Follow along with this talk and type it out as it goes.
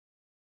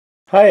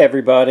Hi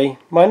everybody,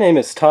 my name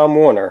is Tom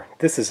Warner.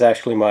 This is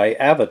actually my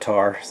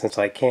avatar since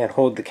I can't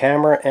hold the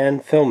camera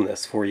and film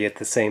this for you at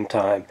the same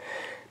time.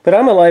 But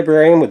I'm a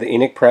librarian with the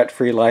Enoch Pratt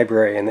Free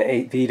Library in the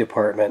AV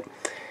department,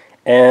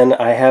 and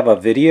I have a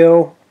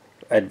video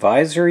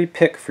advisory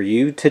pick for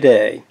you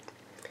today.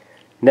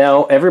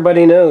 Now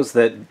everybody knows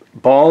that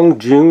Bong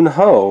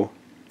Joon-ho,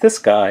 this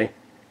guy,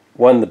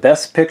 won the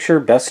Best Picture,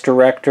 Best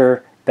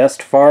Director,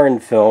 Best Foreign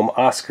Film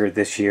Oscar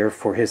this year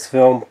for his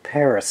film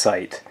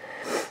Parasite.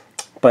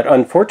 But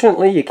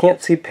unfortunately, you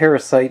can't see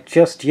Parasite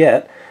just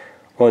yet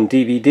on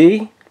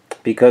DVD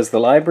because the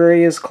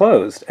library is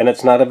closed and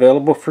it's not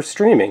available for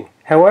streaming.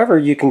 However,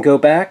 you can go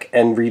back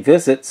and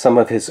revisit some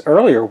of his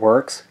earlier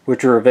works,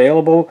 which are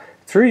available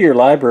through your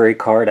library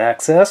card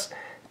access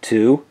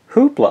to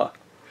Hoopla.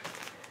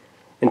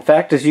 In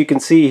fact, as you can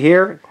see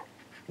here,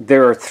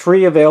 there are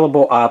 3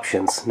 available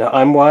options. Now,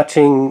 I'm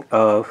watching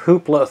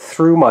Hoopla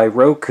through my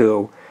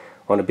Roku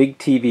on a big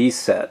TV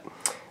set.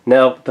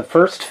 Now, the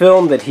first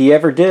film that he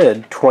ever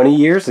did 20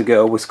 years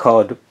ago was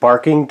called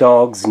Barking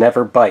Dogs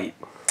Never Bite.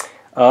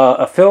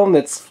 A film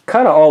that's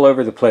kind of all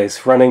over the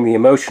place, running the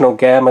emotional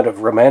gamut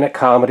of romantic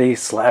comedy,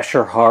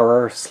 slasher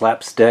horror,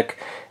 slapstick,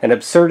 and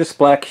absurdist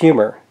black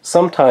humor,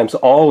 sometimes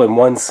all in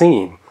one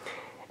scene.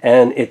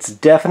 And it's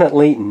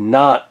definitely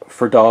not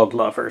for dog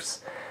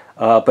lovers.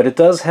 But it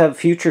does have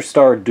future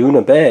star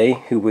Doona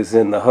Bay, who was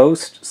in The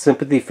Host,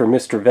 Sympathy for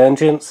Mr.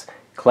 Vengeance,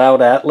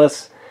 Cloud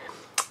Atlas,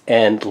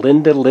 and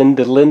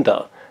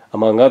Linda,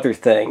 among other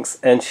things.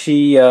 And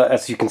she,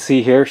 as you can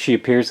see here, she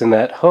appears in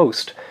that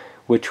Host,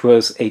 which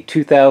was a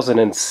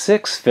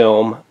 2006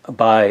 film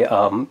by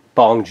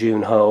Bong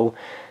Joon-ho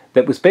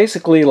that was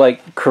basically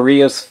like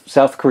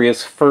South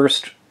Korea's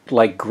first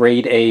like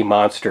grade A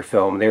monster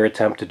film, their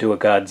attempt to do a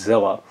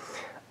Godzilla.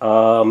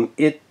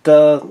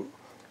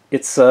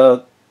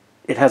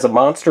 It has a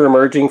monster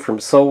emerging from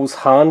Seoul's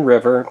Han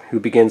River who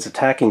begins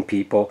attacking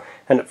people,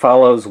 and it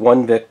follows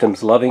one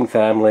victim's loving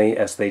family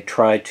as they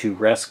try to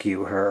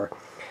rescue her.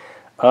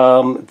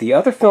 The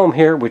other film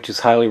here, which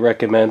is highly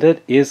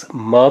recommended, is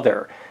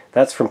Mother.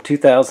 That's from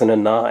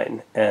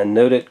 2009, and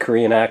noted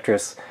Korean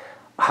actress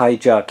Ha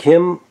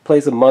Kim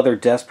plays a mother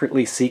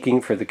desperately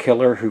seeking for the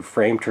killer who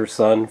framed her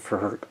son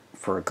for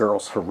a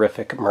girl's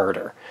horrific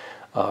murder.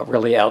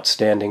 Really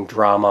outstanding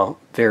drama,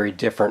 very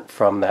different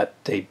from that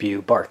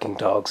debut Barking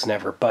Dogs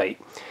Never Bite.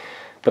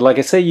 But like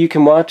I say, you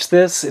can watch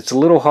this. It's a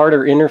little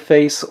harder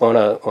interface on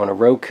a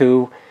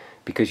Roku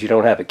because you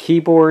don't have a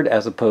keyboard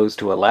as opposed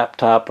to a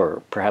laptop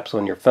or perhaps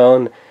on your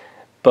phone.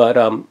 But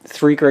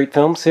 3 great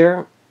films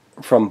here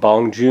from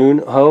Bong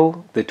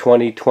Joon-ho, the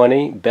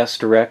 2020 Best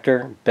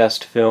Director,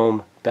 Best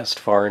Film, Best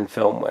Foreign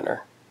Film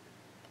winner.